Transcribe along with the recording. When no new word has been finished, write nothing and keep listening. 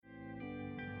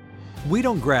We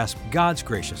don't grasp God's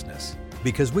graciousness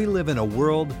because we live in a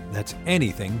world that's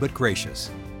anything but gracious.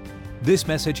 This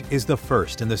message is the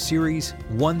first in the series,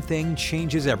 One Thing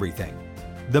Changes Everything.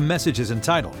 The message is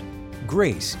entitled,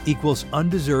 Grace Equals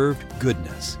Undeserved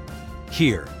Goodness.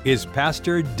 Here is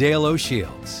Pastor Dale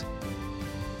O'Shields.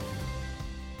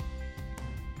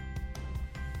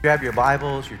 Grab your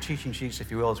Bibles, your teaching sheets, if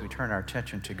you will, as we turn our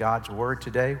attention to God's Word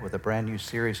today with a brand new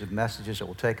series of messages that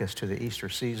will take us to the Easter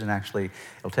season. Actually,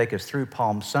 it'll take us through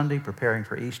Palm Sunday, preparing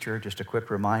for Easter. Just a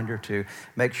quick reminder to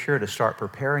make sure to start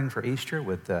preparing for Easter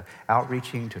with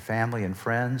outreaching to family and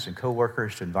friends and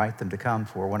coworkers to invite them to come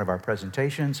for one of our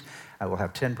presentations. We'll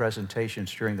have 10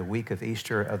 presentations during the week of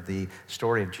Easter of the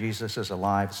story of Jesus as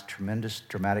alive. It's a tremendous,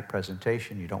 dramatic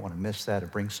presentation. You don't want to miss that, or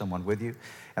bring someone with you.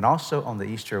 And also on the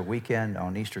Easter weekend,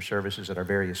 on Easter services at our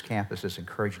various campuses,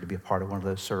 encourage you to be a part of one of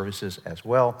those services as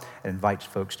well, and invites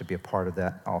folks to be a part of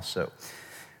that also.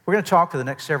 We're going to talk for the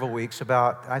next several weeks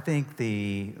about, I think,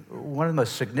 one of the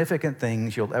most significant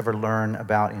things you'll ever learn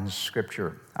about in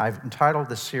Scripture. I've entitled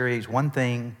this series, One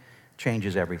Thing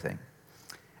Changes Everything.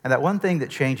 And that one thing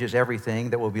that changes everything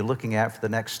that we'll be looking at for the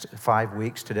next 5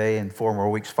 weeks today and 4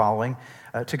 more weeks following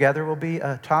together will be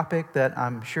a topic that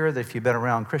I'm sure that if you've been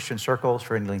around Christian circles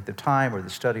for any length of time or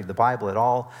the study of the Bible at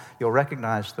all, you'll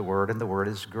recognize the word, and the word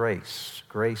is grace.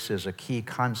 Grace is a key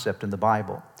concept in the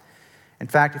Bible. In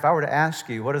fact, if I were to ask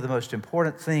you what are the most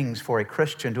important things for a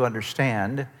Christian to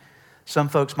understand, some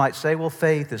folks might say, well,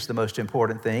 faith is the most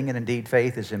important thing, and indeed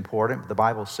faith is important. The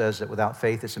Bible says that without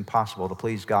faith it's impossible to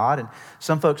please God. And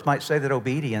some folks might say that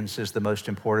obedience is the most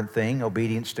important thing,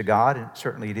 obedience to God, and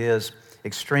certainly it is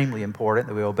extremely important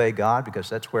that we obey God because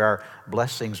that's where our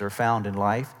blessings are found in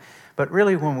life. But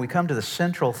really, when we come to the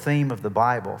central theme of the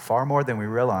Bible, far more than we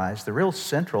realize, the real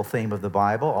central theme of the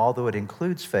Bible, although it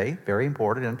includes faith, very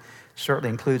important, and certainly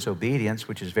includes obedience,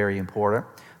 which is very important,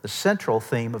 the central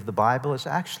theme of the Bible is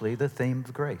actually the theme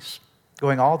of grace.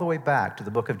 Going all the way back to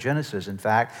the book of Genesis, in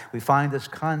fact, we find this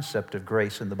concept of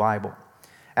grace in the Bible.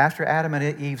 After Adam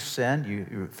and Eve sinned,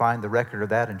 you find the record of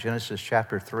that in Genesis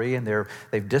chapter 3, and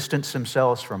they've distanced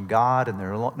themselves from God, and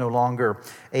they're no longer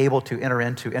able to enter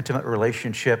into intimate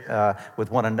relationship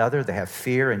with one another. They have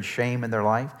fear and shame in their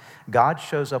life. God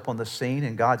shows up on the scene,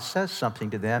 and God says something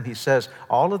to them. He says,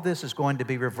 all of this is going to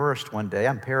be reversed one day.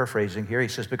 I'm paraphrasing here. He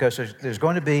says, because there's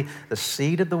going to be the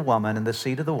seed of the woman, and the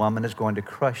seed of the woman is going to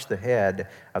crush the head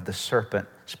of the serpent,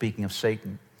 speaking of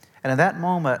Satan. And in that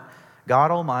moment,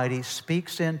 God Almighty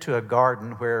speaks into a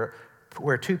garden where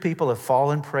two people have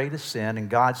fallen prey to sin, and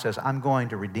God says, I'm going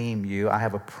to redeem you. I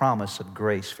have a promise of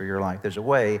grace for your life. There's a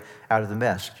way out of the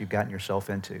mess that you've gotten yourself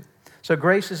into. So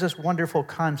grace is this wonderful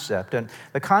concept, and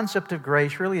the concept of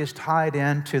grace really is tied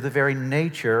into the very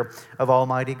nature of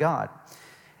Almighty God.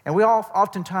 And we all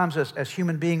oftentimes as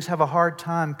human beings have a hard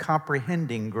time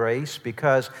comprehending grace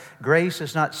because grace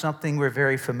is not something we're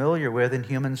very familiar with in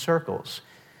human circles.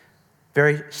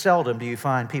 Very seldom do you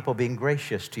find people being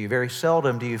gracious to you. Very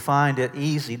seldom do you find it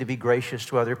easy to be gracious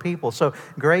to other people. So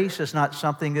grace is not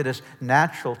something that is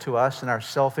natural to us in our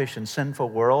selfish and sinful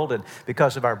world. And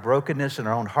because of our brokenness in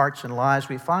our own hearts and lives,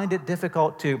 we find it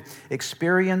difficult to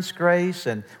experience grace,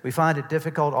 and we find it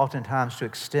difficult oftentimes to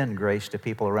extend grace to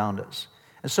people around us.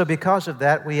 And so because of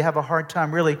that, we have a hard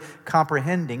time really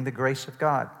comprehending the grace of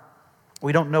God.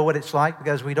 We don't know what it's like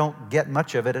because we don't get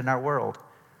much of it in our world.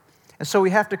 And so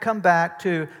we have to come back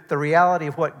to the reality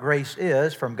of what grace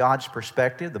is from God's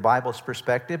perspective, the Bible's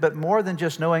perspective, but more than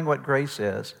just knowing what grace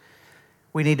is,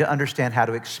 we need to understand how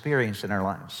to experience it in our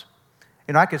lives.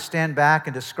 You know, I could stand back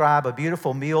and describe a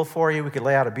beautiful meal for you. We could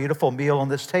lay out a beautiful meal on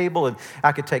this table, and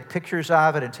I could take pictures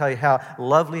of it and tell you how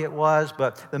lovely it was,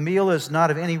 but the meal is not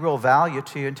of any real value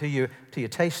to you until you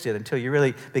taste it, until you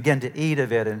really begin to eat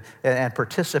of it and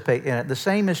participate in it. The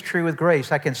same is true with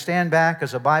grace. I can stand back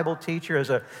as a Bible teacher,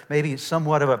 as maybe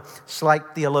somewhat of a slight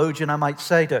theologian, I might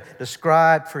say, to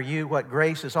describe for you what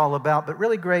grace is all about, but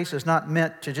really grace is not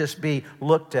meant to just be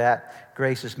looked at.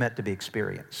 Grace is meant to be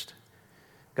experienced.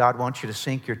 God wants you to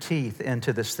sink your teeth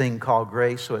into this thing called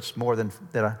grace, so it's more than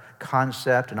a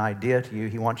concept, an idea to you.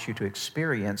 He wants you to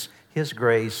experience His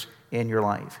grace in your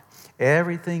life.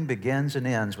 Everything begins and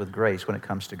ends with grace when it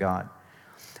comes to God.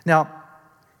 Now,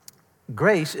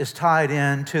 grace is tied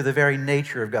into the very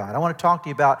nature of God. I want to talk to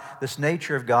you about this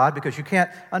nature of God because you can't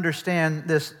understand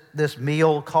this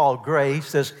meal called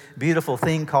grace, this beautiful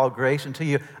thing called grace, until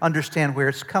you understand where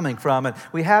it's coming from. And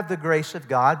we have the grace of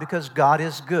God because God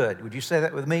is good. Would you say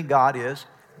that with me? God is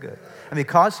good. And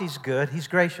because He's good, He's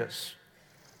gracious.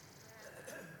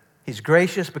 He's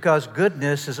gracious because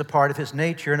goodness is a part of His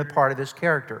nature and a part of His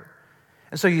character.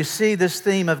 And so you see this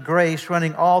theme of grace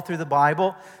running all through the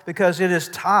Bible because it is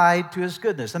tied to His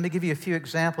goodness. Let me give you a few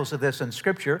examples of this in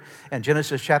Scripture. In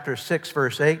Genesis chapter 6,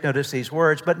 verse 8, notice these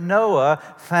words, "But Noah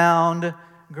found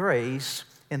grace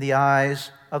in the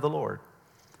eyes of the Lord."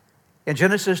 In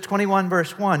Genesis 21,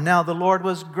 verse 1, "Now the Lord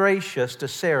was gracious to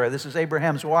Sarah," this is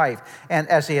Abraham's wife, "and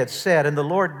as He had said, and the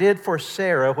Lord did for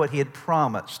Sarah what He had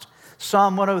promised."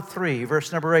 Psalm 103,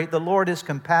 verse number 8, "The Lord is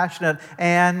compassionate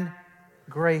and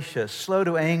gracious, slow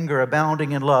to anger,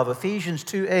 abounding in love." Ephesians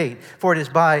 2:8, "For it is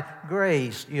by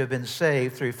grace you have been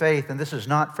saved through faith, and this is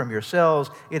not from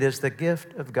yourselves, it is the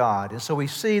gift of God." And so we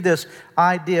see this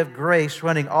idea of grace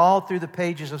running all through the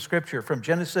pages of Scripture, from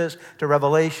Genesis to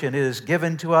Revelation. It is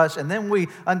given to us, and then we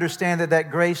understand that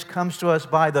that grace comes to us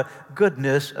by the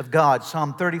goodness of God.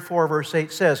 Psalm 34, verse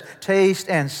 8 says, "Taste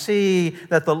and see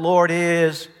that the Lord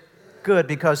is good."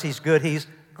 Because He's good, He's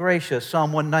gracious.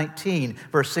 Psalm 119,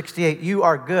 verse 68, "You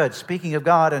are good," speaking of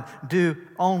God, "and do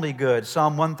only good."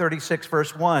 Psalm 136,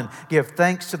 verse 1, "Give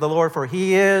thanks to the Lord, for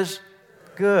He is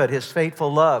good. His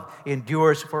faithful love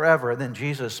endures forever." And then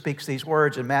Jesus speaks these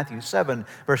words in Matthew 7,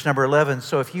 verse number 11,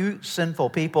 "So if you sinful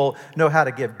people know how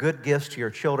to give good gifts to your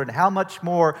children, how much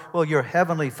more will your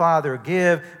heavenly Father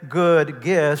give good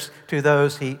gifts to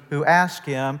those who ask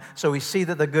Him?" So we see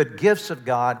that the good gifts of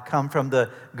God come from the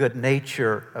good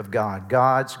nature of God.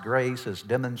 God's grace is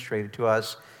demonstrated to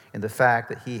us in the fact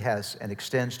that He has and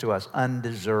extends to us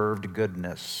undeserved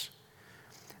goodness.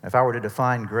 If I were to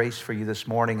define grace for you this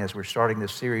morning as we're starting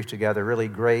this series together, really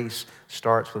grace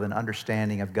starts with an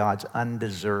understanding of God's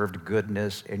undeserved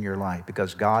goodness in your life.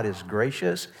 Because God is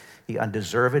gracious, He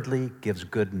undeservedly gives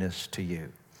goodness to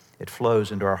you. It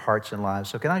flows into our hearts and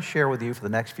lives. So can I share with you for the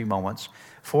next few moments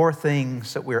 4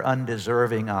 things that we're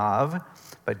undeserving of,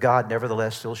 but God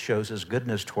nevertheless still shows His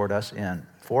goodness toward us in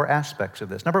 4 aspects of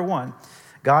this. Number 1,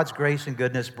 God's grace and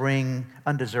goodness bring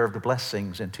undeserved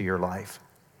blessings into your life.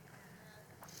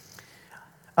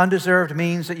 Undeserved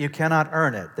means that you cannot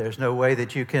earn it. There's no way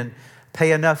that you can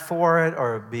pay enough for it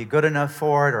or be good enough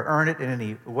for it or earn it in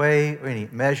any way, or any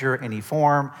measure, any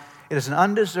form. It is an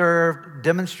undeserved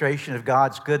demonstration of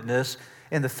God's goodness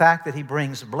in the fact that He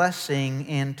brings blessing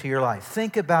into your life.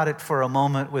 Think about it for a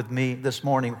moment with me this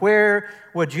morning. Where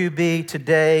would you be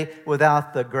today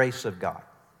without the grace of God?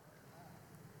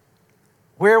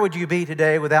 Where would you be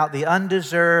today without the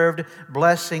undeserved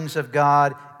blessings of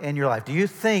God in your life? Do you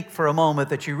think for a moment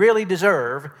that you really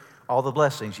deserve all the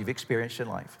blessings you've experienced in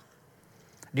life?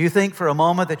 Do you think for a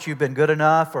moment that you've been good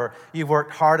enough, or you've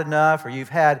worked hard enough, or you've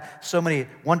had so many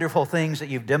wonderful things that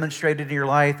you've demonstrated in your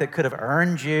life that could have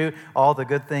earned you all the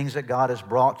good things that God has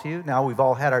brought to you? Now, we've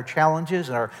all had our challenges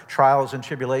and our trials and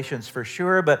tribulations for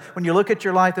sure, but when you look at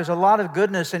your life, there's a lot of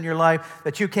goodness in your life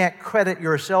that you can't credit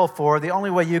yourself for. The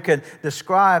only way you can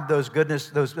describe those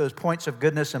points of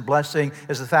goodness and blessing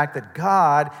is the fact that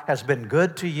God has been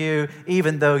good to you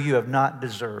even though you have not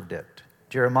deserved it.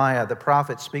 Jeremiah, the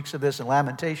prophet, speaks of this in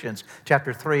Lamentations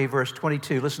chapter 3, verse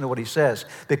 22. Listen to what he says.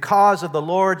 "Because of the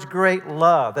Lord's great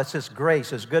love," that's His grace,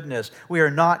 His goodness, "we are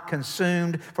not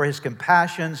consumed, for His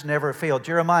compassions never fail."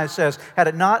 Jeremiah says, had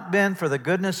it not been for the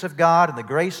goodness of God and the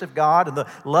grace of God and the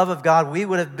love of God, we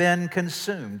would have been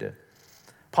consumed.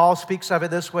 Paul speaks of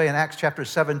it this way in Acts chapter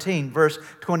 17, verse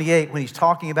 28, when he's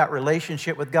talking about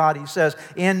relationship with God. He says,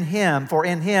 "In Him, for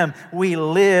in Him we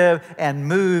live and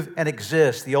move and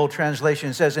exist." The old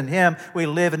translation says, "In Him we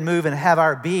live and move and have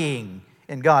our being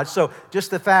in God." So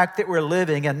just the fact that we're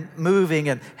living and moving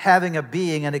and having a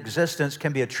being and existence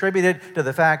can be attributed to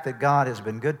the fact that God has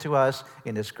been good to us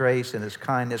in His grace and His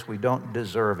kindness. We don't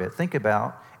deserve it. Think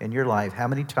about in your life how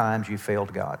many times you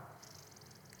failed God.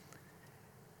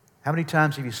 How many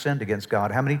times have you sinned against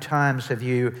God? How many times have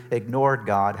you ignored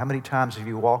God? How many times have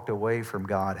you walked away from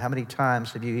God? How many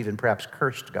times have you even perhaps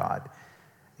cursed God?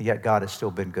 And yet God has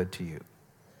still been good to you.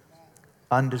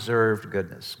 Undeserved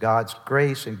goodness. God's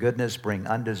grace and goodness bring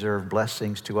undeserved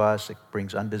blessings to us. It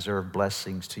brings undeserved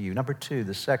blessings to you. Number 2,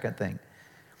 the second thing.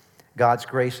 God's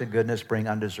grace and goodness bring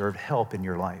undeserved help in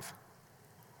your life.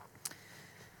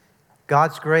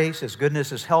 God's grace, His goodness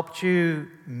has helped you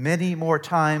many more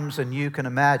times than you can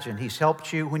imagine. He's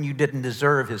helped you when you didn't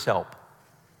deserve His help.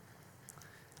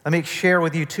 Let me share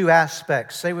with you 2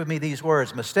 aspects. Say with me these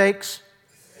words: mistakes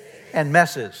and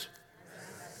messes.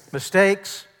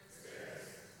 Mistakes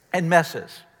and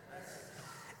messes.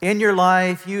 In your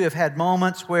life, you have had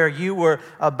moments where you were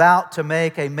about to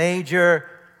make a major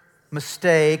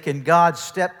mistake, and God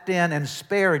stepped in and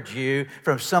spared you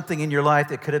from something in your life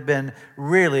that could have been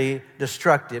really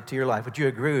destructive to your life. Would you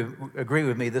agree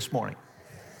with me this morning?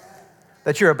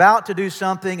 That you're about to do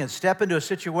something and step into a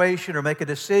situation or make a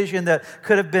decision that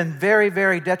could have been very,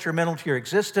 very detrimental to your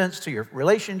existence, to your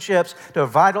relationships,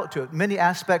 to many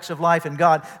aspects of life. And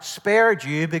God spared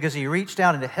you because He reached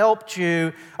down and helped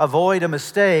you avoid a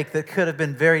mistake that could have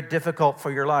been very difficult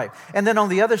for your life. And then on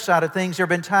the other side of things, there have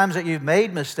been times that you've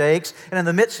made mistakes, and in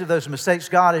the midst of those mistakes,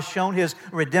 God has shown His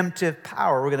redemptive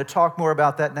power. We're going to talk more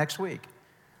about that next week.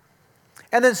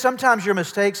 And then sometimes your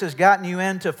mistakes has gotten you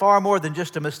into far more than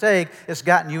just a mistake. It's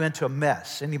gotten you into a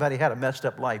mess. Anybody had a messed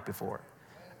up life before?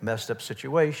 Messed up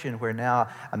situation where now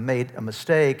I made a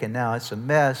mistake and now it's a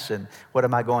mess, and what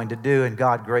am I going to do? And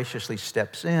God graciously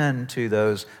steps into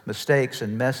those mistakes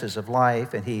and messes of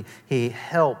life, and He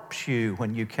helps you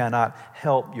when you cannot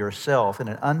help yourself in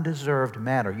an undeserved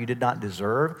manner. You did not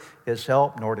deserve His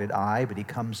help, nor did I, but He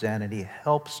comes in and He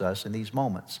helps us in these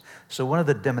moments. So one of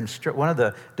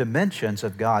the dimensions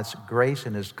of God's grace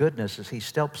and His goodness is He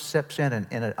steps in and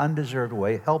in an undeserved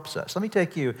way helps us. Let me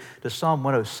take you to Psalm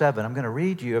 107. I'm going to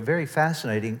read you a very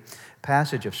fascinating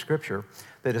passage of Scripture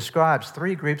that describes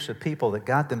three groups of people that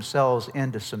got themselves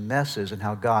into some messes and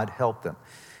how God helped them.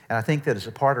 And I think that as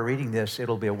a part of reading this,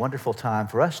 it'll be a wonderful time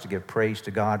for us to give praise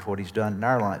to God for what He's done in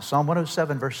our lives. Psalm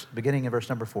 107, beginning in verse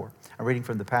number 4. I'm reading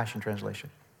from the Passion Translation.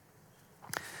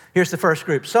 Here's the first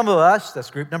group. Some of us,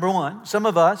 that's group number 1, some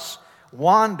of us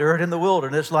wandered in the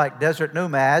wilderness like desert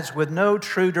nomads with no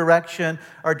true direction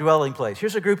or dwelling place.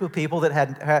 Here's a group of people that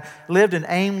had lived an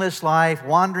aimless life,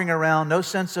 wandering around, no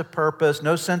sense of purpose,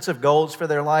 no sense of goals for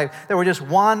their life. They were just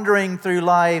wandering through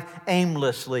life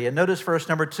aimlessly. And notice verse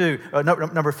number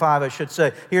 5, I should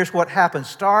say. Here's what happened.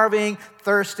 Starving,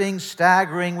 thirsting,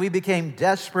 staggering, we became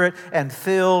desperate and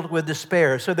filled with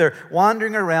despair. So they're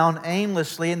wandering around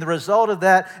aimlessly, and the result of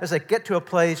that is they get to a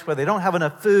place where they don't have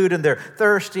enough food, and they're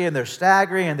thirsty, and they're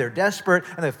staggering, and they're desperate,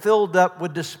 and they're filled up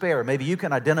with despair. Maybe you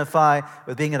can identify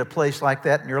with being in a place like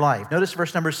that in your life. Notice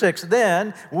verse number 6.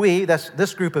 Then we, that's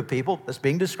this group of people that's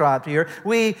being described here,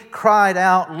 we cried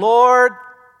out, Lord,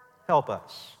 help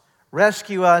us,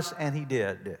 rescue us, and He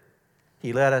did.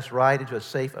 He led us right into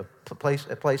a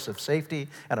place of safety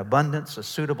and abundance, a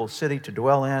suitable city to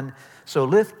dwell in. So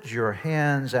lift your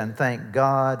hands and thank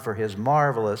God for His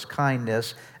marvelous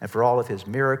kindness and for all of His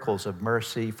miracles of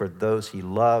mercy for those He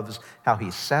loves, how He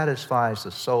satisfies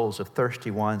the souls of thirsty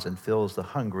ones and fills the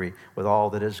hungry with all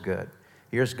that is good.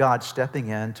 Here's God stepping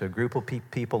in to a group of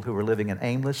people who were living an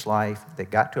aimless life. They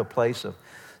got to a place of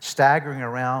staggering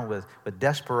around with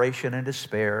desperation and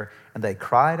despair, and they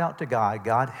cried out to God,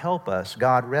 God help us,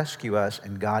 God rescue us,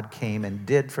 and God came and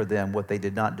did for them what they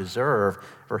did not deserve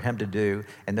for Him to do.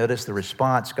 And notice the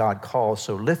response God calls,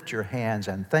 so lift your hands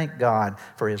and thank God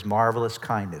for His marvelous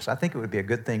kindness. I think it would be a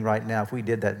good thing right now if we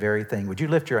did that very thing. Would you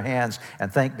lift your hands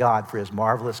and thank God for His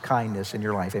marvelous kindness in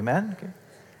your life? Amen? Okay.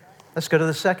 Let's go to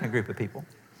the second group of people.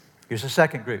 Here's the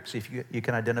second group. See if you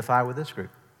can identify with this group.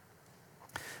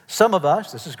 Some of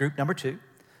us, this is group number 2,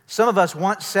 some of us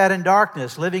once sat in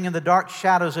darkness, living in the dark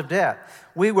shadows of death.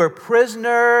 We were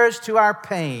prisoners to our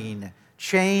pain,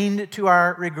 chained to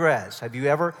our regrets. Have you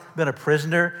ever been a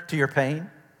prisoner to your pain?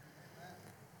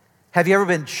 Have you ever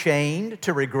been chained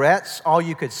to regrets? All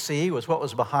you could see was what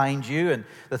was behind you and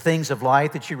the things of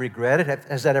life that you regretted.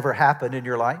 Has that ever happened in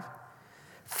your life?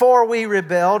 For we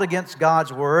rebelled against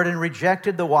God's word and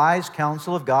rejected the wise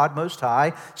counsel of God Most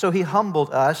High. So He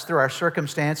humbled us through our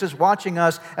circumstances, watching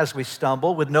us as we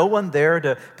stumble, with no one there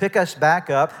to pick us back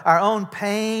up. Our own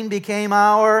pain became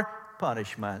our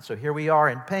punishment. So here we are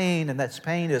in pain, and that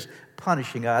pain is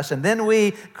punishing us. And then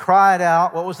we cried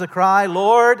out. What was the cry?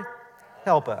 Lord,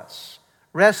 help us.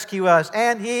 Rescue us.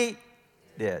 And He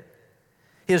did.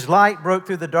 His light broke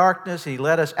through the darkness. He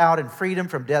led us out in freedom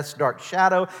from death's dark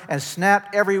shadow and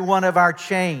snapped every one of our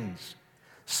chains.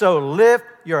 So lift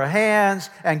your hands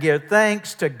and give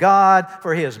thanks to God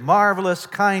for His marvelous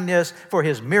kindness, for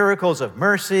His miracles of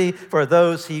mercy for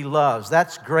those He loves.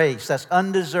 That's grace. That's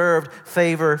undeserved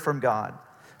favor from God.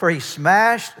 For He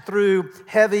smashed through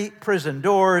heavy prison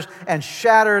doors and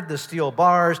shattered the steel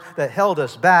bars that held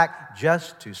us back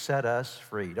just to set us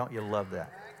free. Don't you love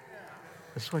that?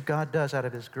 That's what God does out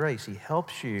of His grace. He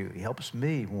helps you. He helps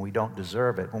me when we don't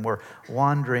deserve it, when we're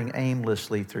wandering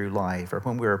aimlessly through life, or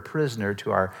when we're a prisoner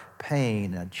to our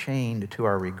pain and chained to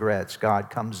our regrets. God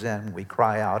comes in, we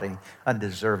cry out, and He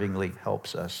undeservingly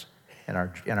helps us in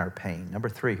our pain. Number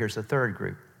 3, here's the third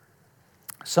group.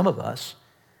 Some of us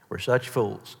were such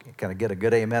fools. Can I get a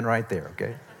good amen right there,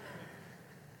 okay?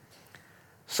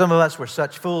 Some of us were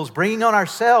such fools, bringing on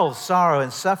ourselves sorrow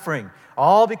and suffering,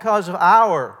 all because of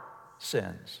our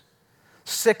sins.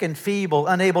 Sick and feeble,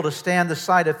 unable to stand the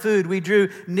sight of food, we drew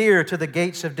near to the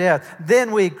gates of death.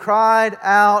 Then we cried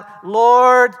out,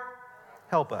 Lord,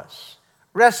 help us,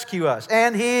 rescue us.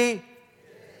 And He,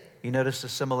 you notice the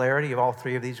similarity of all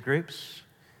three of these groups?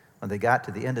 When they got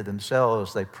to the end of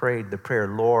themselves, they prayed the prayer,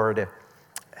 Lord,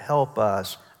 help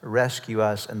us, rescue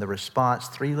us. And the response,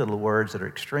 three little words that are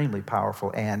extremely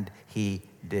powerful, and He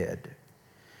did.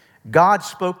 God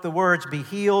spoke the words, be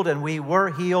healed, and we were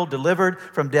healed, delivered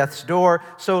from death's door.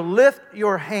 So lift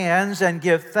your hands and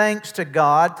give thanks to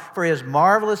God for His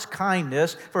marvelous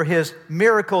kindness, for His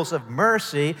miracles of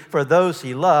mercy for those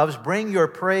He loves. Bring your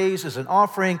praise as an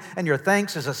offering and your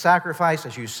thanks as a sacrifice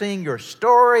as you sing your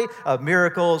story of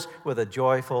miracles with a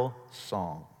joyful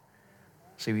song.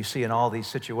 See, we see in all these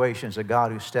situations a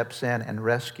God who steps in and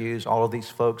rescues. All of these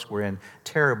folks were in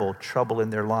terrible trouble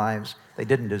in their lives. They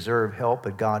didn't deserve help,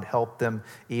 but God helped them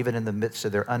even in the midst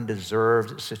of their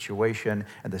undeserved situation.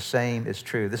 And the same is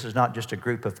true. This is not just a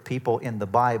group of people in the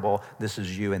Bible. This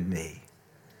is you and me.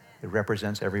 It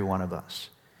represents every one of us.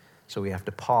 So we have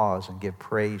to pause and give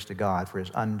praise to God for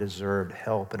His undeserved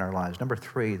help in our lives. Number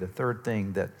three, the third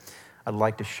thing that I'd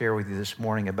like to share with you this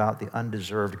morning about the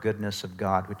undeserved goodness of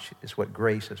God, which is what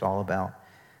grace is all about,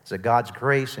 is that God's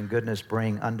grace and goodness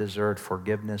bring undeserved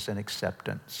forgiveness and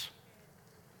acceptance.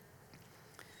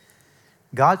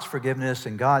 God's forgiveness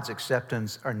and God's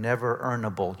acceptance are never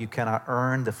earnable. You cannot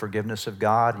earn the forgiveness of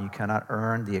God, and you cannot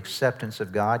earn the acceptance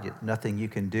of God. Nothing you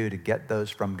can do to get those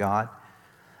from God.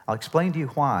 I'll explain to you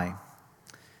why.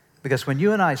 Because when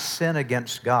you and I sin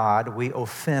against God, we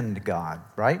offend God,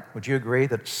 right? Would you agree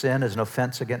that sin is an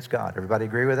offense against God? Everybody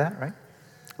agree with that, right?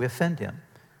 We offend Him.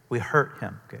 We hurt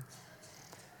Him. Okay.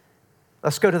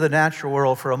 Let's go to the natural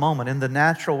world for a moment. In the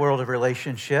natural world of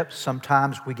relationships,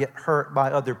 sometimes we get hurt by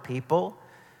other people.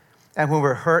 And when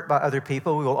we're hurt by other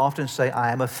people, we will often say,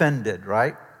 I am offended,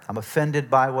 right? I'm offended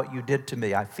by what you did to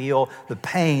me. I feel the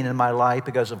pain in my life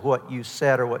because of what you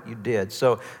said or what you did.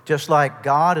 So just like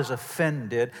God is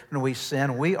offended when we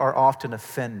sin, we are often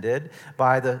offended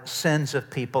by the sins of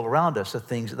people around us, the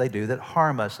things that they do that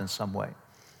harm us in some way.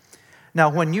 Now,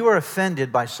 when you are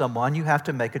offended by someone, you have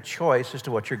to make a choice as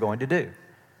to what you're going to do.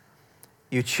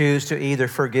 You choose to either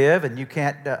forgive, and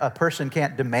a person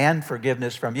can't demand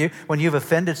forgiveness from you. When you've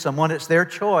offended someone, it's their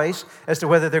choice as to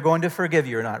whether they're going to forgive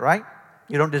you or not, right?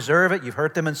 You don't deserve it. You've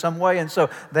hurt them in some way. And so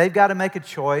they've got to make a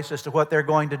choice as to what they're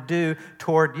going to do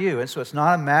toward you. And so it's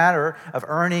not a matter of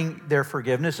earning their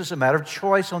forgiveness. It's a matter of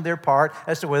choice on their part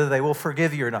as to whether they will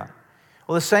forgive you or not.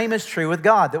 Well, the same is true with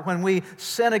God, that when we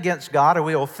sin against God or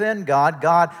we offend God,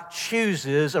 God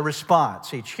chooses a response.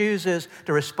 He chooses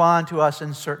to respond to us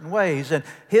in certain ways. And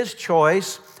His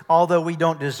choice, although we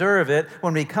don't deserve it,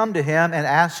 when we come to Him and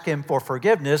ask Him for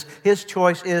forgiveness, His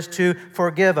choice is to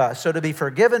forgive us. So to be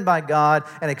forgiven by God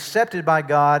and accepted by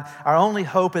God, our only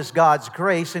hope is God's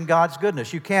grace and God's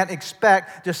goodness. You can't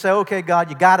expect, just say, okay, God,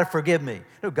 you got to forgive me.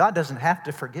 No, God doesn't have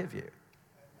to forgive you.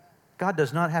 God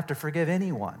does not have to forgive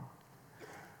anyone.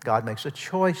 God makes a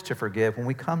choice to forgive when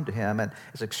we come to Him, and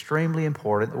it's extremely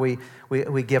important that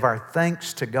we give our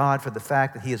thanks to God for the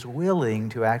fact that He is willing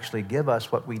to actually give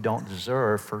us what we don't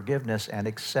deserve, forgiveness and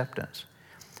acceptance.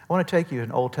 I want to take you to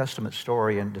an Old Testament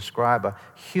story and describe a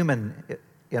human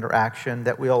interaction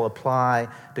that we'll apply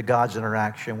to God's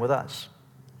interaction with us.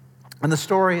 And the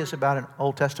story is about an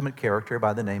Old Testament character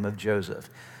by the name of Joseph.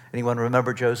 Anyone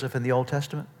remember Joseph in the Old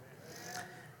Testament?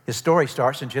 His story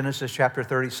starts in Genesis chapter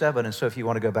 37, and so if you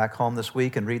want to go back home this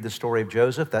week and read the story of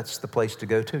Joseph, that's the place to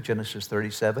go to, Genesis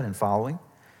 37 and following.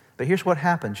 But here's what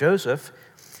happened. Joseph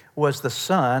was the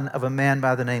son of a man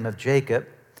by the name of Jacob,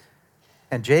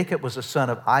 and Jacob was the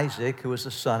son of Isaac, who was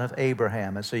the son of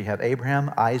Abraham. And so you have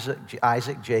Abraham,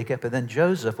 Isaac, Jacob, and then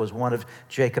Joseph was one of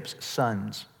Jacob's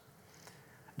sons.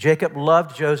 Jacob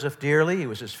loved Joseph dearly. He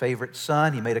was his favorite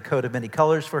son. He made a coat of many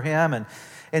colors for him,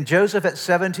 and Joseph, at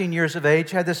 17 years of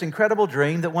age, had this incredible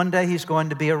dream that one day he's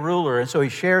going to be a ruler. And so he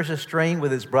shares his dream with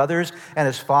his brothers and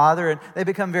his father, and they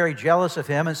become very jealous of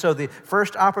him. And so the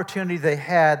first opportunity they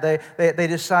had, they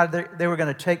decided they were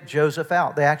going to take Joseph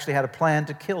out. They actually had a plan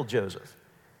to kill Joseph.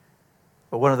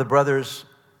 But one of the brothers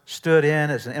stood in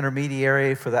as an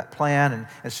intermediary for that plan, and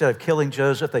instead of killing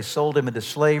Joseph, they sold him into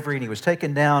slavery, and he was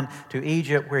taken down to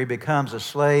Egypt, where he becomes a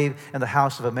slave in the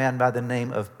house of a man by the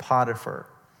name of Potiphar.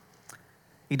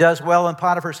 He does well in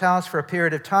Potiphar's house for a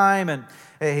period of time, and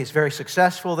he's very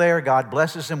successful there. God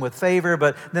blesses him with favor,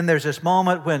 but then there's this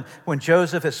moment when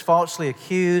Joseph is falsely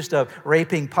accused of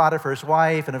raping Potiphar's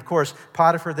wife, and of course,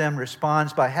 Potiphar then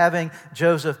responds by having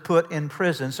Joseph put in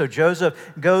prison. So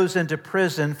Joseph goes into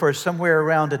prison for somewhere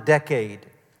around a decade.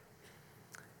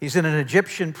 He's in an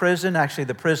Egyptian prison, actually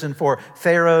the prison for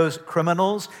Pharaoh's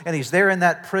criminals, and he's there in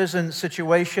that prison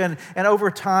situation, and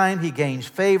over time he gains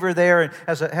favor there and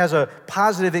has a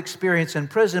positive experience in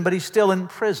prison, but he's still in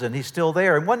prison. He's still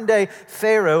there. And one day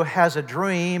Pharaoh has a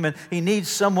dream, and he needs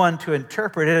someone to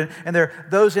interpret it, and there are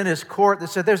those in his court that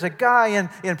said, there's a guy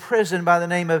in prison by the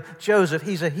name of Joseph.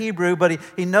 He's a Hebrew, but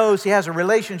he knows he has a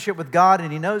relationship with God,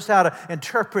 and he knows how to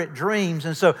interpret dreams.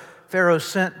 And so Pharaoh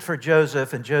sent for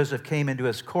Joseph, and Joseph came into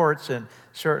his courts, and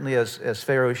certainly as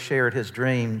Pharaoh shared his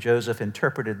dream, Joseph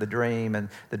interpreted the dream, and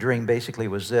the dream basically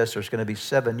was this: there's going to be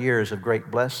 7 years of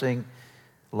great blessing,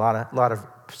 a lot of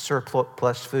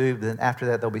surplus food, then after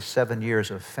that there'll be 7 years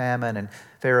of famine. And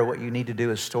Pharaoh, what you need to do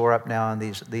is store up now in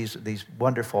these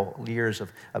wonderful years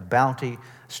of bounty,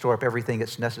 store up everything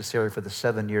that's necessary for the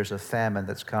 7 years of famine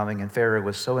that's coming. And Pharaoh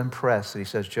was so impressed that he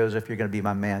says, Joseph, you're going to be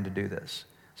my man to do this.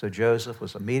 So Joseph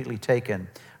was immediately taken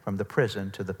from the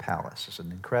prison to the palace. It's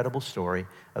an incredible story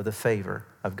of the favor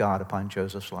of God upon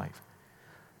Joseph's life.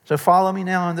 So follow me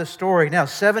now in this story. Now,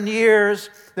 7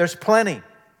 years, there's plenty.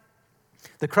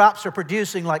 The crops are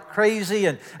producing like crazy,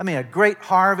 and a great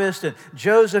harvest. And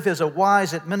Joseph is a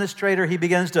wise administrator. He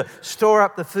begins to store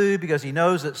up the food because he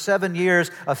knows that 7 years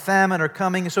of famine are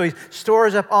coming. So he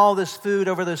stores up all this food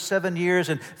over those 7 years.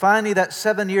 And finally, that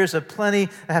 7 years of plenty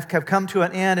have come to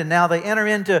an end. And now they enter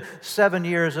into 7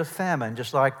 years of famine,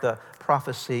 just like the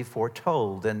prophecy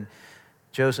foretold. And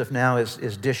Joseph now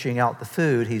is dishing out the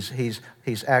food.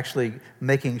 He's actually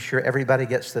making sure everybody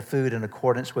gets the food in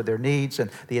accordance with their needs, and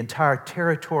the entire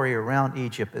territory around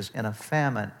Egypt is in a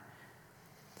famine.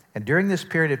 And during this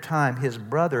period of time, his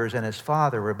brothers and his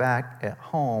father were back at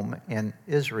home in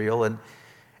Israel, and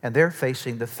they're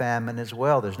facing the famine as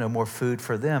well. There's no more food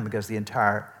for them because the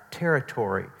entire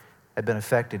territory had been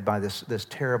affected by this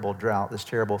terrible drought, this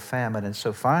terrible famine. And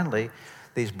so finally,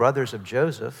 these brothers of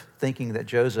Joseph, thinking that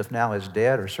Joseph now is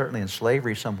dead or certainly in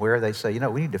slavery somewhere, they say,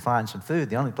 we need to find some food.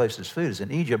 The only place there's food is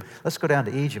in Egypt. Let's go down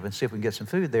to Egypt and see if we can get some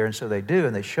food there. And so they do,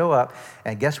 and they show up,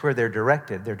 and guess where they're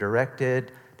directed? They're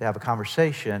directed to have a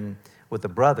conversation with the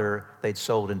brother they'd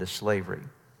sold into slavery.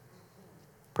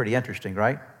 Pretty interesting,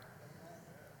 right?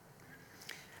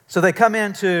 So they come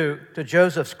into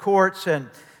Joseph's courts, and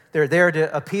they're there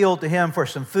to appeal to him for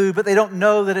some food, but they don't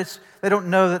know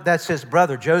that that's his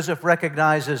brother. Joseph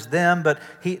recognizes them, but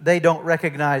they don't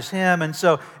recognize him. And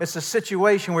so it's a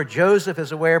situation where Joseph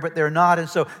is aware, but they're not. And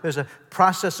so there's a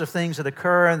process of things that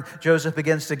occur, and Joseph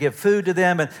begins to give food to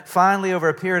them. And finally, over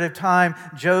a period of time,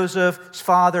 Joseph's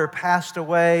father passed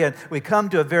away. And we come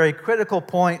to a very critical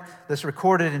point that's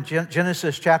recorded in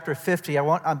Genesis chapter 50.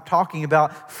 I'm talking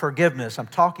about forgiveness. I'm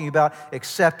talking about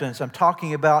acceptance. I'm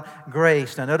talking about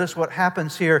grace. Now notice what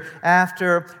happens here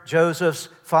after Joseph's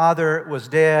father was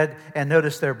dead, and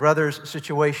notice their brother's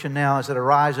situation now as it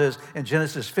arises in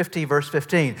Genesis 50, verse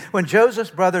 15. When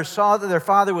Joseph's brothers saw that their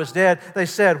father was dead, they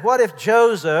said, what if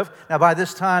Joseph, now by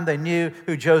this time they knew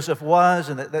who Joseph was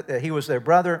and that he was their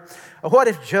brother, what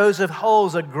if Joseph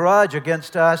holds a grudge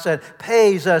against us and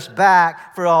pays us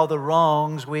back for all the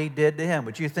wrongs we did to him?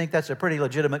 Would you think that's a pretty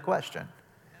legitimate question?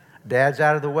 Dad's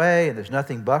out of the way, and there's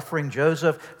nothing buffering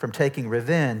Joseph from taking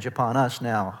revenge upon us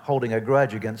now, holding a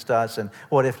grudge against us. And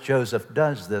what if Joseph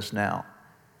does this now?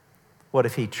 What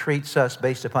if he treats us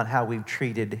based upon how we've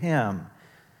treated him?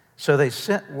 So they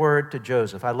sent word to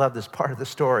Joseph. I love this part of the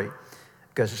story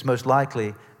because it's most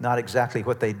likely not exactly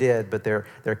what they did, but they're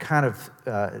kind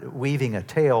of weaving a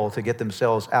tale to get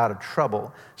themselves out of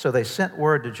trouble. So they sent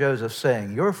word to Joseph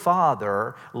saying, your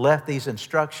father left these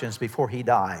instructions before he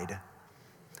died.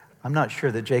 I'm not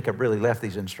sure that Jacob really left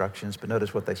these instructions, but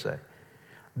notice what they say.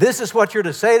 This is what you're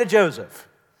to say to Joseph.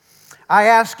 I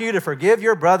ask you to forgive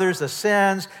your brothers the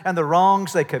sins and the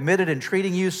wrongs they committed in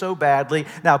treating you so badly.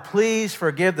 Now please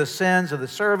forgive the sins of the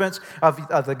servants of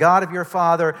the God of your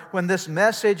father. When this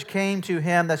message came to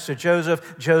him, that's to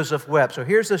Joseph, Joseph wept. So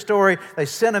here's the story. They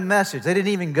sent a message. They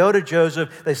didn't even go to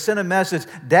Joseph. They sent a message.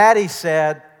 Daddy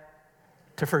said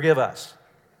to forgive us.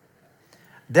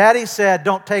 Daddy said,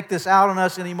 don't take this out on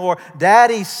us anymore.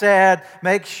 Daddy said,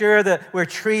 make sure that we're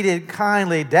treated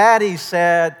kindly. Daddy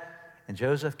said, and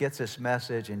Joseph gets this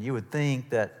message, and you would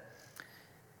think that,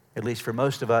 at least for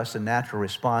most of us, the natural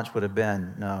response would have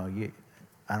been, no,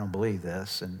 I don't believe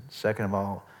this. And second of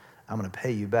all, I'm going to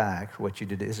pay you back for what you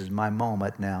did. This is my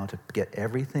moment now to get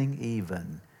everything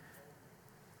even.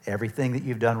 Everything that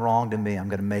you've done wrong to me, I'm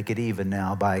going to make it even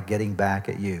now by getting back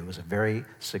at you. It was a very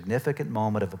significant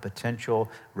moment of a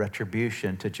potential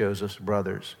retribution to Joseph's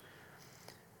brothers.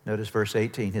 Notice verse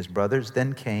 18. His brothers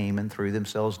then came and threw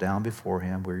themselves down before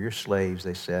him. We're your slaves,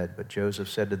 they said. But Joseph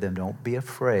said to them, don't be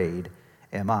afraid.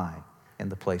 Am I in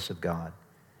the place of God?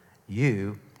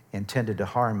 You intended to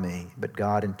harm me, but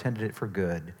God intended it for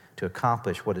good, to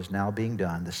accomplish what is now being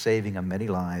done, the saving of many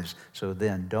lives. So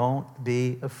then, don't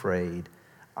be afraid.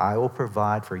 I will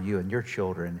provide for you and your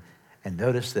children. And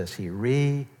notice this, he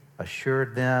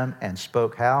reassured them and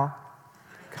spoke how?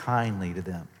 Kindly to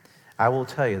them. I will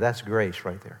tell you, that's grace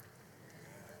right there.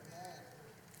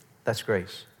 That's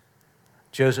grace.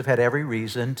 Joseph had every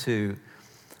reason to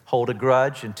hold a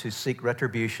grudge and to seek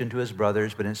retribution to his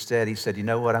brothers, but instead he said, you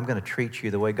know what, I'm going to treat you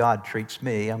the way God treats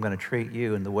me. I'm going to treat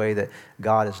you in the way that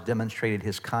God has demonstrated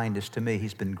his kindness to me.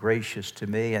 He's been gracious to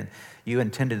me, and you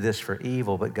intended this for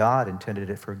evil, but God intended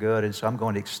it for good, and so I'm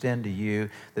going to extend to you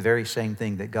the very same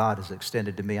thing that God has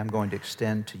extended to me. I'm going to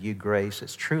extend to you grace.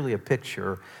 It's truly a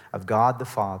picture of God the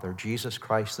Father, Jesus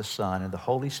Christ the Son, and the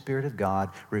Holy Spirit of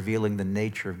God revealing the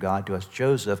nature of God to us.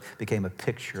 Joseph became a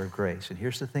picture of grace. And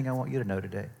here's the thing I want you to know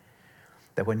today.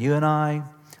 That when you and I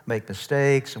make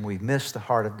mistakes and we've missed the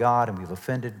heart of God and we've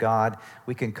offended God,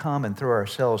 we can come and throw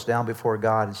ourselves down before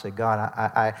God and say, God,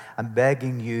 I'm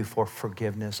begging you for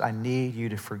forgiveness. I need you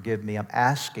to forgive me. I'm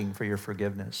asking for your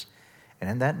forgiveness. And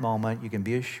in that moment, you can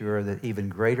be assured that even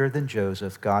greater than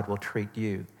Joseph, God will treat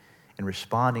you in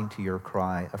responding to your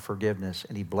cry of forgiveness.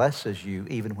 And he blesses you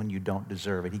even when you don't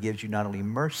deserve it. He gives you not only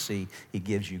mercy, he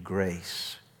gives you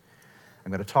grace.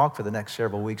 I'm going to talk for the next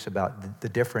several weeks about the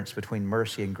difference between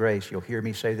mercy and grace. You'll hear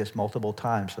me say this multiple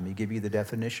times. Let me give you the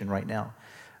definition right now.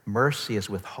 Mercy is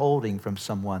withholding from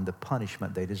someone the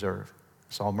punishment they deserve.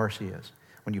 That's all mercy is.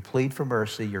 When you plead for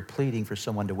mercy, you're pleading for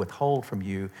someone to withhold from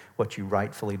you what you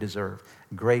rightfully deserve.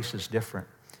 Grace is different.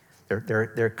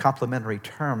 They're complementary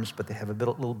terms, but they have a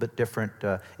little bit different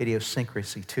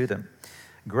idiosyncrasy to them.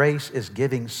 Grace is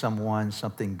giving someone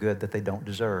something good that they don't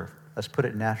deserve. Let's put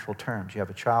it in natural terms. You have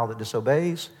a child that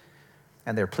disobeys,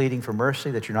 and they're pleading for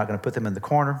mercy that you're not going to put them in the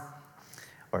corner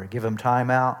or give them time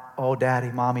out. Oh,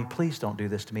 Daddy, Mommy, please don't do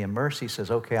this to me. And mercy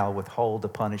says, okay, I'll withhold the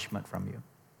punishment from you.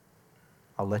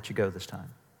 I'll let you go this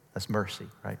time. That's mercy,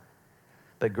 right?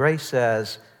 But grace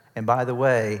says, and by the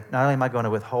way, not only am I going to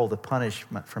withhold the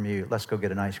punishment from you, let's go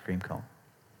get an ice cream cone.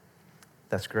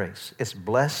 That's grace. It's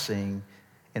blessing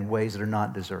in ways that are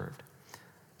not deserved.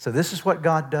 So this is what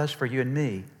God does for you and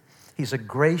me. He's a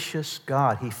gracious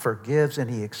God. He forgives and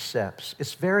he accepts.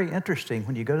 It's very interesting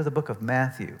when you go to the book of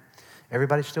Matthew.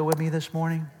 Everybody still with me this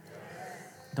morning?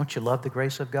 Don't you love the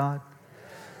grace of God?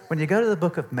 When you go to the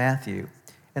book of Matthew,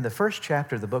 in the first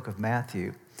chapter of the book of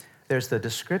Matthew, there's the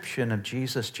description of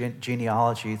Jesus'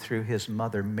 genealogy through his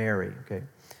mother Mary, okay?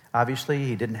 Obviously,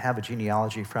 he didn't have a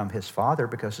genealogy from his father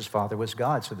because his father was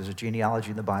God. So there's a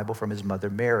genealogy in the Bible from his mother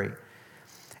Mary.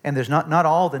 And there's not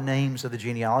all the names of the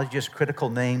genealogy, just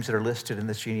critical names that are listed in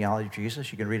this genealogy of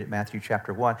Jesus. You can read it in Matthew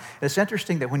chapter 1. And it's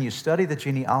interesting that when you study the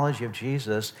genealogy of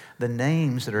Jesus, the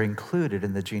names that are included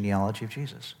in the genealogy of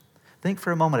Jesus. Think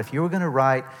for a moment, if you were going to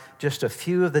write just a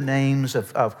few of the names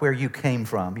of where you came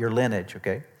from, your lineage,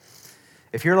 okay?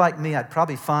 If you're like me, I'd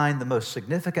probably find the most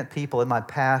significant people in my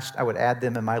past, I would add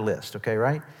them in my list, okay,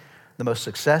 right? The most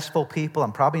successful people,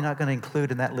 I'm probably not going to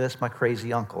include in that list my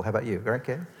crazy uncle. How about you,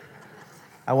 okay?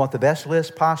 I want the best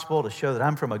list possible to show that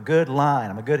I'm from a good line.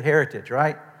 I'm a good heritage,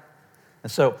 right?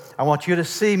 And so I want you to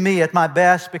see me at my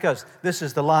best because this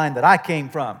is the line that I came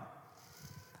from.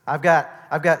 I've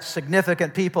got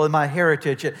significant people in my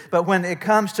heritage. But when it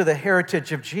comes to the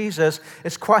heritage of Jesus,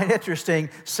 it's quite interesting,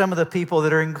 some of the people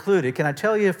that are included. Can I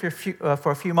tell you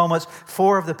for a few moments,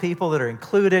 4 of the people that are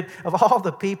included, of all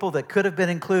the people that could have been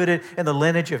included in the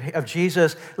lineage of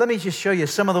Jesus, let me just show you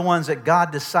some of the ones that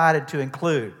God decided to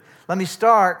include. Let me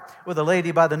start with a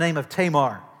lady by the name of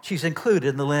Tamar. She's included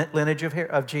in the lineage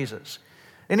of Jesus.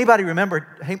 Anybody remember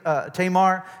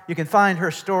Tamar? You can find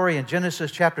her story in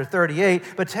Genesis chapter 38.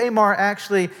 But Tamar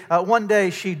actually, one day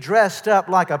she dressed up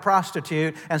like a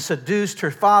prostitute and seduced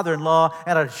her father-in-law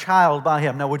and had a child by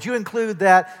him. Now, would you include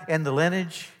that in the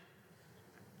lineage?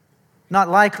 Not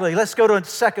likely. Let's go to a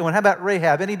second one. How about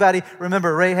Rahab? Anybody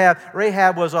remember Rahab?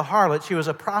 Rahab was a harlot. She was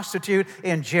a prostitute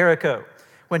in Jericho.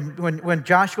 When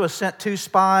Joshua sent 2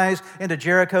 spies into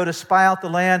Jericho to spy out the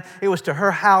land, it was to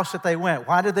her house that they went.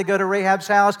 Why did they go to Rahab's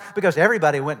house? Because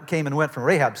everybody came and went from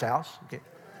Rahab's house. Okay.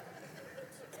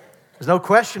 There's no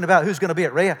question about who's going to be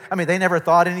at Rahab. I mean, they never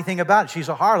thought anything about it. She's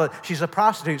a harlot. She's a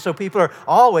prostitute. So people are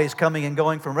always coming and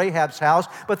going from Rahab's house.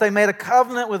 But they made a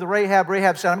covenant with Rahab.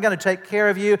 Rahab said, I'm going to take care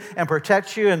of you and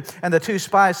protect you. And the 2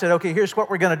 spies said, okay, here's what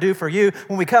we're going to do for you.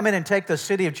 When we come in and take the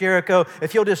city of Jericho,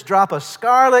 if you'll just drop a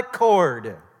scarlet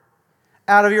cord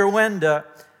out of your window,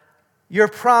 Your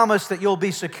promise that you'll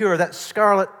be secure. That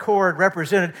scarlet cord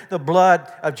represented the blood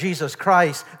of Jesus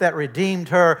Christ that redeemed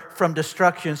her from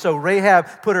destruction. So Rahab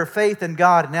put her faith in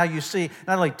God. And now you see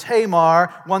not only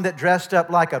Tamar, one that dressed up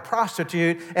like a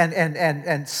prostitute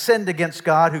and sinned against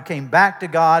God, who came back to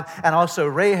God, and also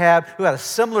Rahab, who had a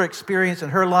similar experience in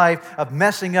her life of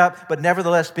messing up, but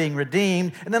nevertheless being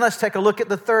redeemed. And then let's take a look at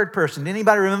the third person.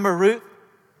 Anybody remember Ruth?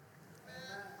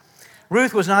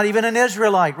 Ruth was not even an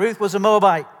Israelite. Ruth was a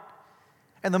Moabite.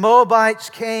 And the Moabites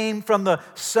came from the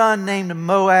son named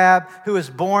Moab, who was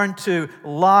born to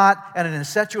Lot and an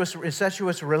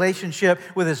incestuous relationship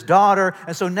with his daughter.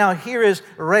 And so now here is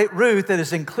Ruth that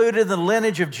is included in the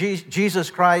lineage of Jesus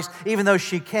Christ, even though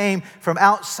she came from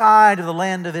outside of the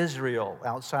land of Israel,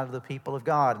 outside of the people of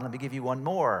God. And let me give you one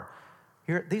more.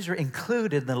 Here, these are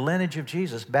included in the lineage of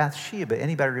Jesus. Bathsheba.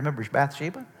 Anybody remembers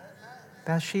Bathsheba?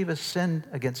 Bathsheba sinned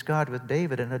against God with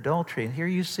David in adultery. And here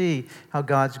you see how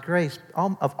God's grace,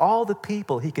 of all the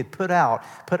people he could put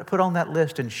on that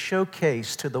list and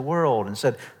showcase to the world and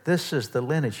said, this is the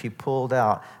lineage. He pulled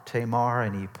out Tamar,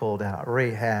 and he pulled out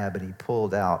Rahab, and he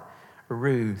pulled out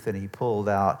Ruth, and he pulled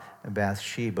out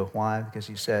Bathsheba. Why? Because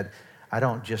he said, I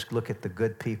don't just look at the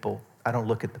good people. I don't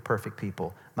look at the perfect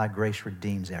people. My grace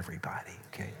redeems everybody.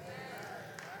 Okay.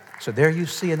 So there you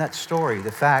see in that story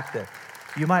the fact that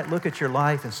you might look at your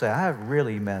life and say, I've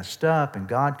really messed up, and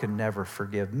God could never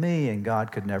forgive me, and God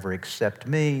could never accept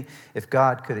me. If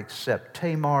God could accept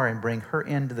Tamar and bring her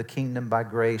into the kingdom by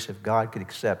grace, if God could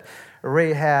accept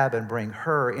Rahab and bring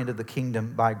her into the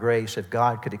kingdom by grace, if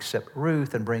God could accept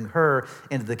Ruth and bring her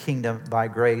into the kingdom by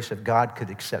grace, if God could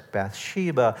accept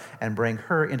Bathsheba and bring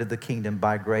her into the kingdom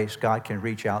by grace, God can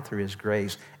reach out through his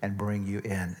grace and bring you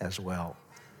in as well.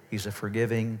 He's a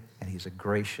forgiving and he's a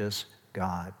gracious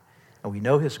God. And we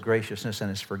know his graciousness and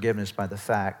his forgiveness by the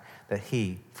fact that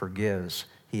he forgives.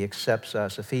 He accepts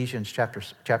us. Ephesians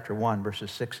chapter 1, verses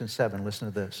 6 and 7. Listen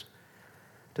to this.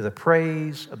 To the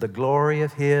praise of the glory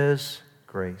of his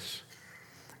grace,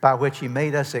 by which he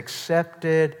made us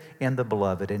accepted in the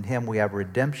beloved. In him we have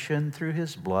redemption through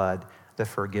his blood, the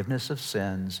forgiveness of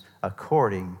sins,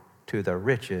 according to the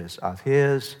riches of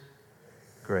his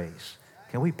grace.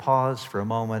 Can we pause for a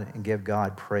moment and give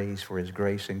God praise for his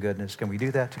grace and goodness? Can we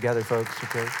do that together, folks?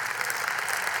 Okay.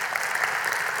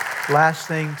 Last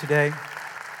thing today.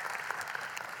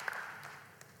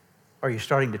 Are you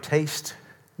starting to taste,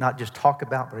 not just talk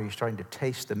about, but are you starting to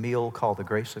taste the meal called the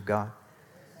grace of God?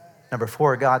 Number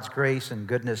 4, God's grace and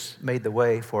goodness made the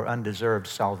way for undeserved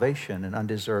salvation and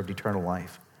undeserved eternal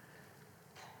life.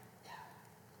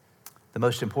 The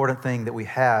most important thing that we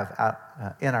have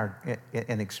in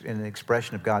an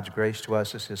expression of God's grace to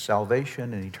us is his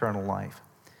salvation and eternal life.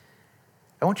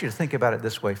 I want you to think about it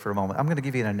this way for a moment. I'm going to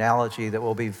give you an analogy that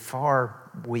will be far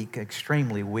weak,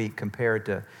 extremely weak compared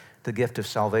to the gift of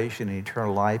salvation and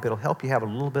eternal life. It'll help you have a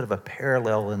little bit of a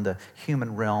parallel in the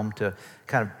human realm to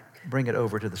kind of bring it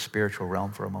over to the spiritual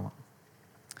realm for a moment.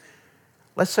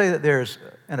 Let's say that there's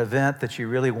an event that you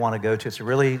really want to go to. It's a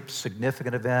really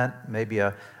significant event, maybe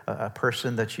a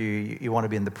person that you want to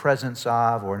be in the presence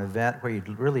of, or an event where you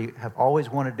really have always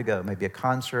wanted to go, maybe a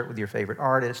concert with your favorite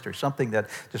artist, or something that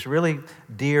just really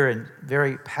dear and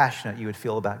very passionate you would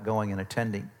feel about going and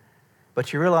attending.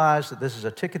 But you realize that this is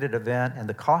a ticketed event, and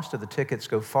the cost of the tickets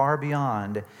go far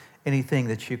beyond anything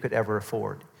that you could ever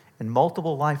afford. In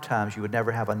multiple lifetimes, you would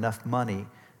never have enough money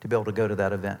to be able to go to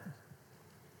that event.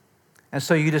 And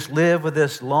so you just live with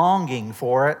this longing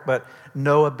for it, but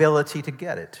no ability to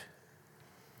get it.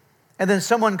 And then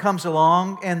someone comes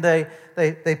along and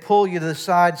they pull you to the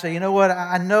side and say, you know what,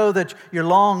 I know that you're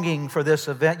longing for this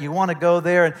event. You want to go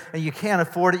there and you can't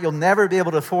afford it. You'll never be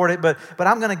able to afford it, but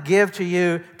I'm going to give to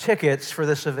you tickets for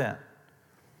this event.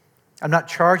 I'm not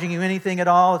charging you anything at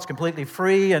all. It's completely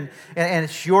free, and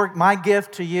it's my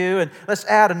gift to you. And let's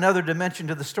add another dimension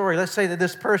to the story. Let's say that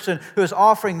this person who is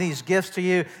offering these gifts to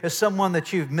you is someone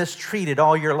that you've mistreated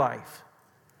all your life.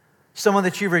 Someone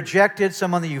that you've rejected,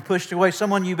 someone that you've pushed away,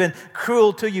 someone you've been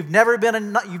cruel to. You've never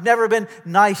been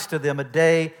nice to them a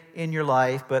day in your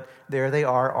life, but there they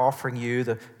are offering you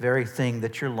the very thing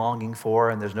that you're longing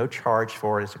for, and there's no charge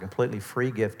for it. It's a completely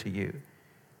free gift to you.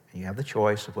 And you have the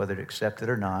choice of whether to accept it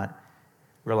or not,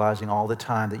 realizing all the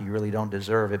time that you really don't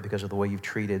deserve it because of the way you've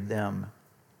treated them.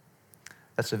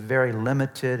 That's a very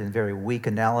limited and very weak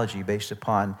analogy based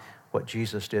upon what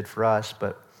Jesus did for us,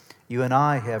 but you and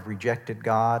I have rejected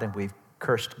God, and we've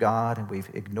cursed God, and we've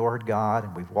ignored God,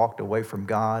 and we've walked away from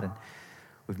God, and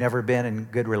we've never been in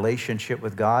good relationship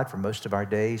with God for most of our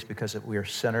days because we are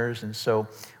sinners. And so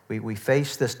we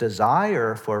face this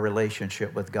desire for a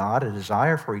relationship with God, a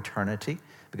desire for eternity,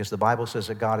 because the Bible says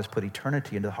that God has put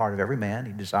eternity into the heart of every man.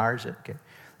 He desires it. Okay?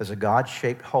 There's a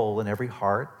God-shaped hole in every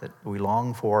heart that we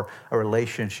long for a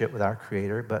relationship with our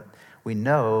Creator, but we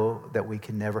know that we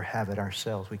can never have it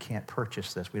ourselves. We can't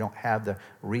purchase this. We don't have the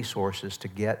resources to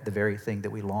get the very thing that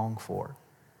we long for.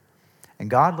 And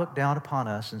God looked down upon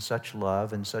us in such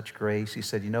love and such grace. He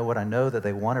said, you know what, I know that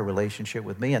they want a relationship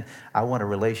with me, and I want a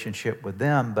relationship with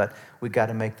them, but we've got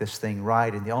to make this thing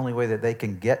right. And the only way that they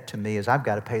can get to me is I've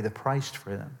got to pay the price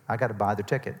for them. I've got to buy their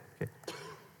ticket. Okay?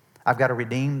 I've got to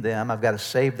redeem them. I've got to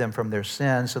save them from their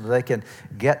sins so that they can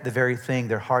get the very thing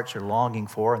their hearts are longing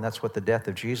for. And that's what the death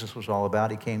of Jesus was all about.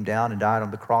 He came down and died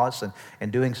on the cross, and in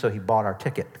doing so, he bought our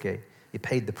ticket. Okay? He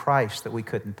paid the price that we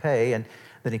couldn't pay. And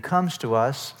then he comes to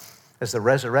us as the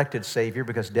resurrected Savior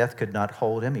because death could not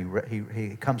hold him.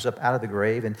 He comes up out of the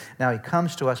grave, and now he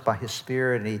comes to us by his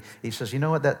Spirit, and he says, you know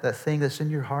what, that thing that's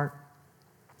in your heart,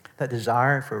 that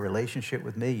desire for a relationship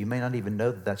with me, you may not even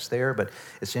know that that's there, but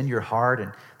it's in your heart,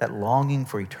 and that longing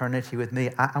for eternity with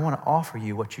me, I want to offer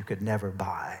you what you could never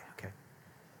buy, okay?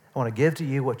 I want to give to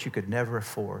you what you could never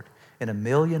afford. In a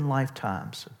billion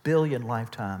lifetimes,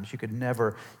 you could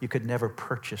never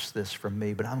purchase this from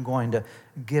me, but I'm going to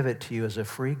give it to you as a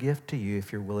free gift to you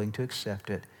if you're willing to accept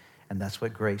it. And that's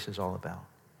what grace is all about.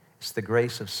 It's the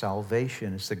grace of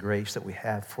salvation. It's the grace that we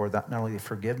have for not only the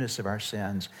forgiveness of our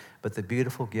sins, but the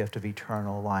beautiful gift of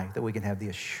eternal life, that we can have the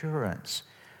assurance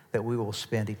that we will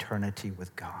spend eternity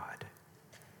with God.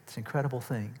 It's an incredible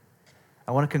thing.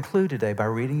 I want to conclude today by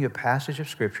reading you a passage of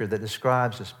Scripture that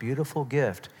describes this beautiful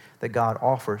gift that God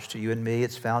offers to you and me.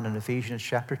 It's found in Ephesians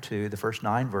chapter 2, the first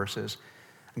 9 verses.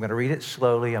 I'm going to read it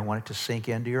slowly. I want it to sink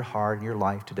into your heart and your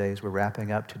life today as we're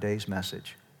wrapping up today's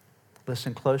message.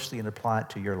 Listen closely and apply it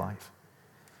to your life.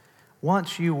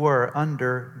 Once you were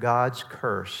under God's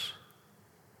curse,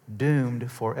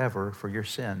 doomed forever for your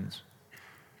sins.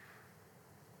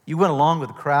 You went along with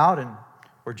the crowd and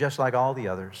were just like all the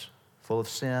others, full of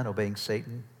sin, obeying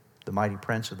Satan, the mighty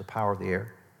prince of the power of the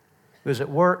air, who is at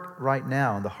work right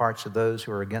now in the hearts of those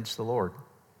who are against the Lord.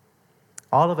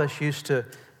 All of us used to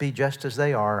be just as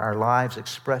they are, our lives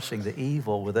expressing the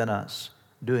evil within us,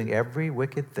 doing every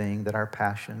wicked thing that our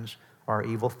passions, our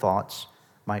evil thoughts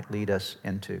might lead us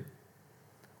into.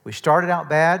 We started out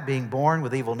bad, being born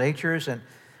with evil natures, and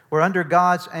we're under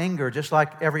God's anger just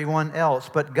like everyone else.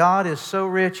 But God is so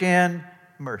rich in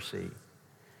mercy.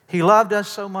 He loved us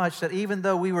so much that even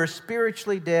though we were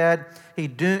spiritually dead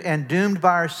and doomed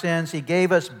by our sins, He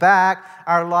gave us back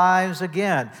our lives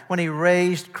again when He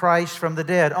raised Christ from the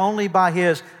dead, only by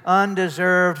His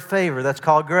undeserved favor. That's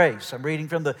called grace. I'm reading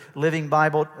from the Living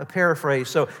Bible paraphrase.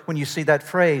 So when you see that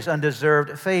phrase,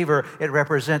 undeserved favor, it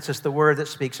represents it's the word that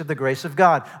speaks of the grace of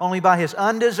God. Only by His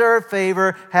undeserved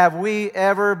favor have we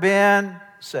ever been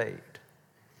saved.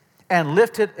 And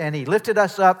He lifted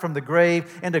us up from the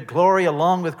grave into glory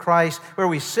along with Christ, where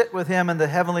we sit with Him in the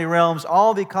heavenly realms,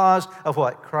 all because of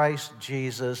what Christ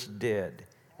Jesus did.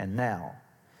 And now,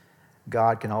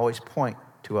 God can always point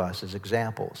to us as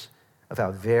examples of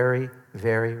how very,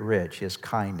 very rich His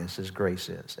kindness, His grace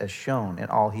is, as shown in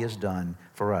all He has done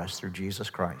for us through Jesus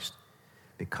Christ.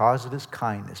 Because of His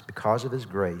kindness, because of His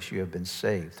grace, you have been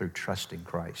saved through trusting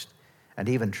Christ. And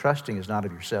even trusting is not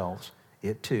of yourselves.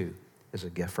 It too is a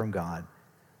gift from God.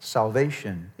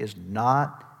 Salvation is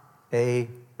not a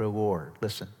reward.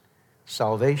 Listen,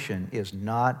 salvation is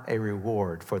not a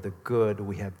reward for the good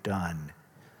we have done.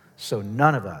 So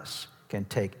none of us can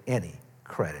take any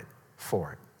credit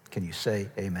for it. Can you say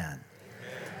amen?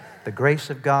 The grace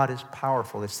of God is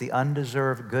powerful. It's the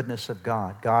undeserved goodness of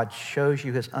God. God shows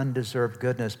you His undeserved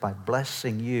goodness by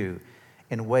blessing you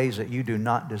in ways that you do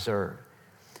not deserve.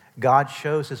 God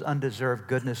shows His undeserved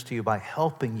goodness to you by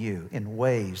helping you in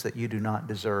ways that you do not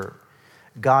deserve.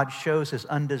 God shows His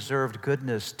undeserved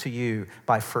goodness to you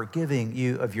by forgiving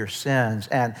you of your sins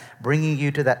and bringing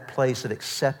you to that place of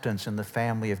acceptance in the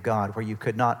family of God where you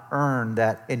could not earn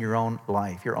that in your own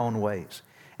life, your own ways.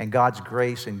 And God's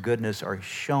grace and goodness are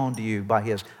shown to you by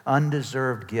His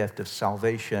undeserved gift of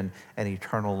salvation and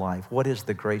eternal life. What is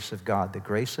the grace of God? The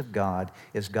grace of God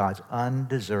is God's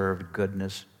undeserved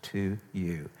goodness to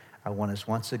you. I want us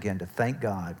once again to thank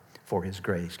God for His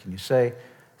grace. Can you say,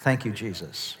 thank you,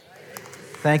 Jesus?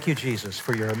 Thank you, Jesus,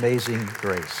 for your amazing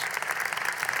grace.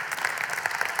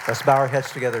 Let's bow our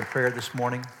heads together in prayer this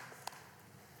morning.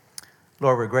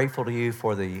 Lord, we're grateful to you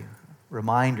for the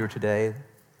reminder today.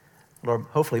 Lord,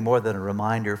 hopefully more than a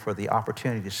reminder, for the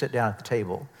opportunity to sit down at the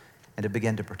table and to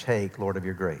begin to partake, Lord, of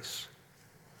your grace.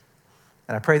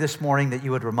 And I pray this morning that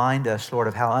you would remind us, Lord,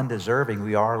 of how undeserving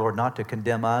we are, Lord, not to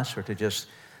condemn us or to just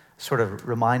sort of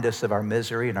remind us of our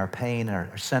misery and our pain and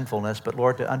our sinfulness, but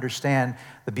Lord, to understand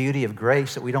the beauty of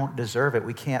grace, that we don't deserve it,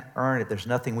 we can't earn it, there's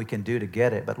nothing we can do to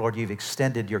get it, but Lord, you've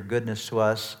extended your goodness to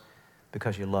us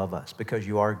because you love us, because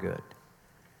you are good.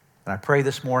 And I pray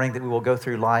this morning that we will go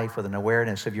through life with an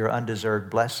awareness of your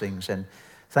undeserved blessings and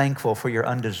thankful for your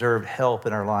undeserved help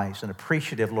in our lives and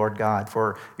appreciative, Lord God,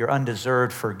 for your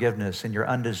undeserved forgiveness and your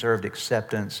undeserved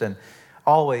acceptance, and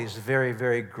always very,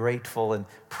 very grateful and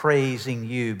praising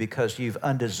you because you've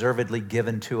undeservedly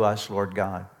given to us, Lord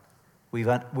God.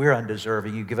 We're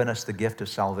undeserving. You've given us the gift of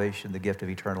salvation, the gift of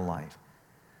eternal life.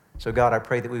 So God, I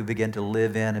pray that we begin to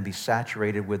live in and be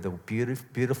saturated with the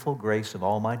beautiful grace of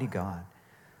Almighty God.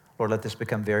 Lord, let this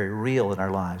become very real in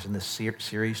our lives in this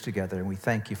series together, and we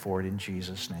thank you for it in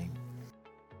Jesus' name.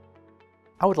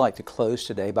 I would like to close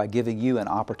today by giving you an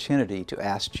opportunity to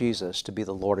ask Jesus to be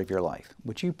the Lord of your life.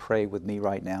 Would you pray with me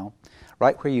right now?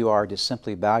 Right where you are, just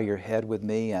simply bow your head with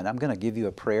me, and I'm going to give you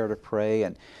a prayer to pray,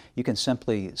 and you can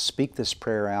simply speak this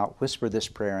prayer out, whisper this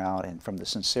prayer out, and from the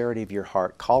sincerity of your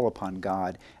heart, call upon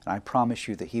God, and I promise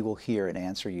you that He will hear and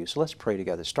answer you. So let's pray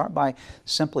together. Start by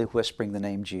simply whispering the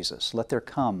name Jesus. Let there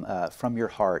come from your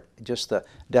heart just the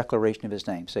declaration of His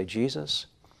name. Say, Jesus,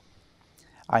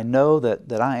 I know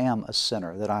that I am a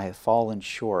sinner, that I have fallen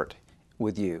short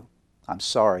with you. I'm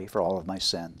sorry for all of my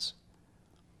sins.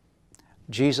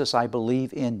 Jesus, I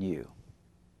believe in you.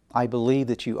 I believe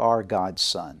that you are God's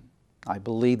Son. I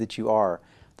believe that you are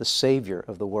the Savior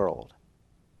of the world.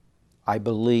 I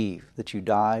believe that you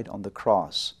died on the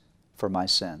cross for my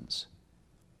sins.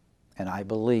 And I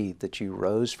believe that you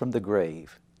rose from the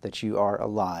grave, that you are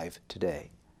alive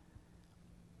today.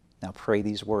 Now pray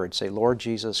these words. Say, Lord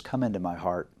Jesus, come into my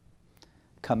heart.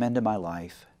 Come into my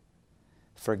life.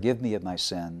 Forgive me of my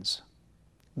sins.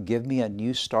 Give me a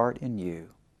new start in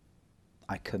you.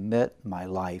 I commit my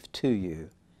life to you.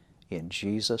 In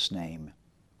Jesus' name,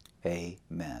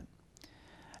 amen.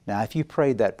 Now, if you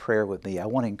prayed that prayer with me, I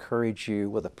want to encourage you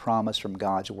with a promise from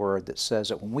God's Word that says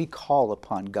that when we call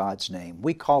upon God's name,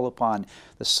 we call upon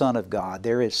the Son of God,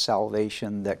 there is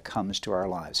salvation that comes to our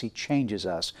lives. He changes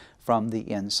us from the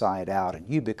inside out, and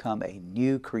you become a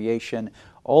new creation.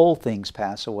 Old things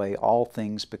pass away, all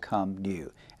things become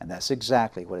new. And that's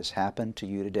exactly what has happened to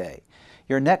you today.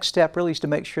 Your next step really is to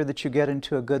make sure that you get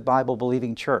into a good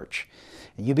Bible-believing church.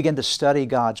 And you begin to study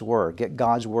God's Word, get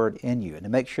God's Word in you, and to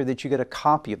make sure that you get a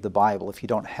copy of the Bible if you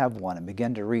don't have one, and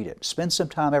begin to read it. Spend some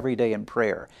time every day in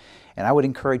prayer. And I would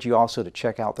encourage you also to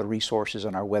check out the resources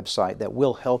on our website that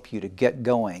will help you to get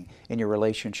going in your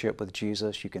relationship with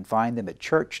Jesus. You can find them at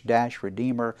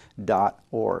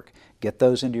church-redeemer.org. Get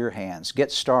those into your hands.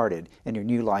 Get started in your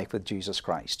new life with Jesus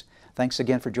Christ. Thanks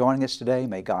again for joining us today.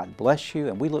 May God bless you,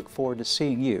 and we look forward to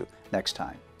seeing you next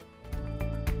time.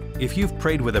 If you've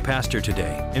prayed with a pastor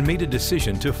today and made a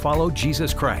decision to follow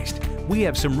Jesus Christ, we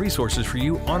have some resources for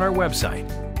you on our website.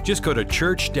 Just go to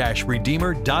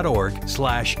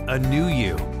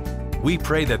church-redeemer.org/anewyou. We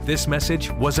pray that this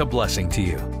message was a blessing to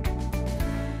you.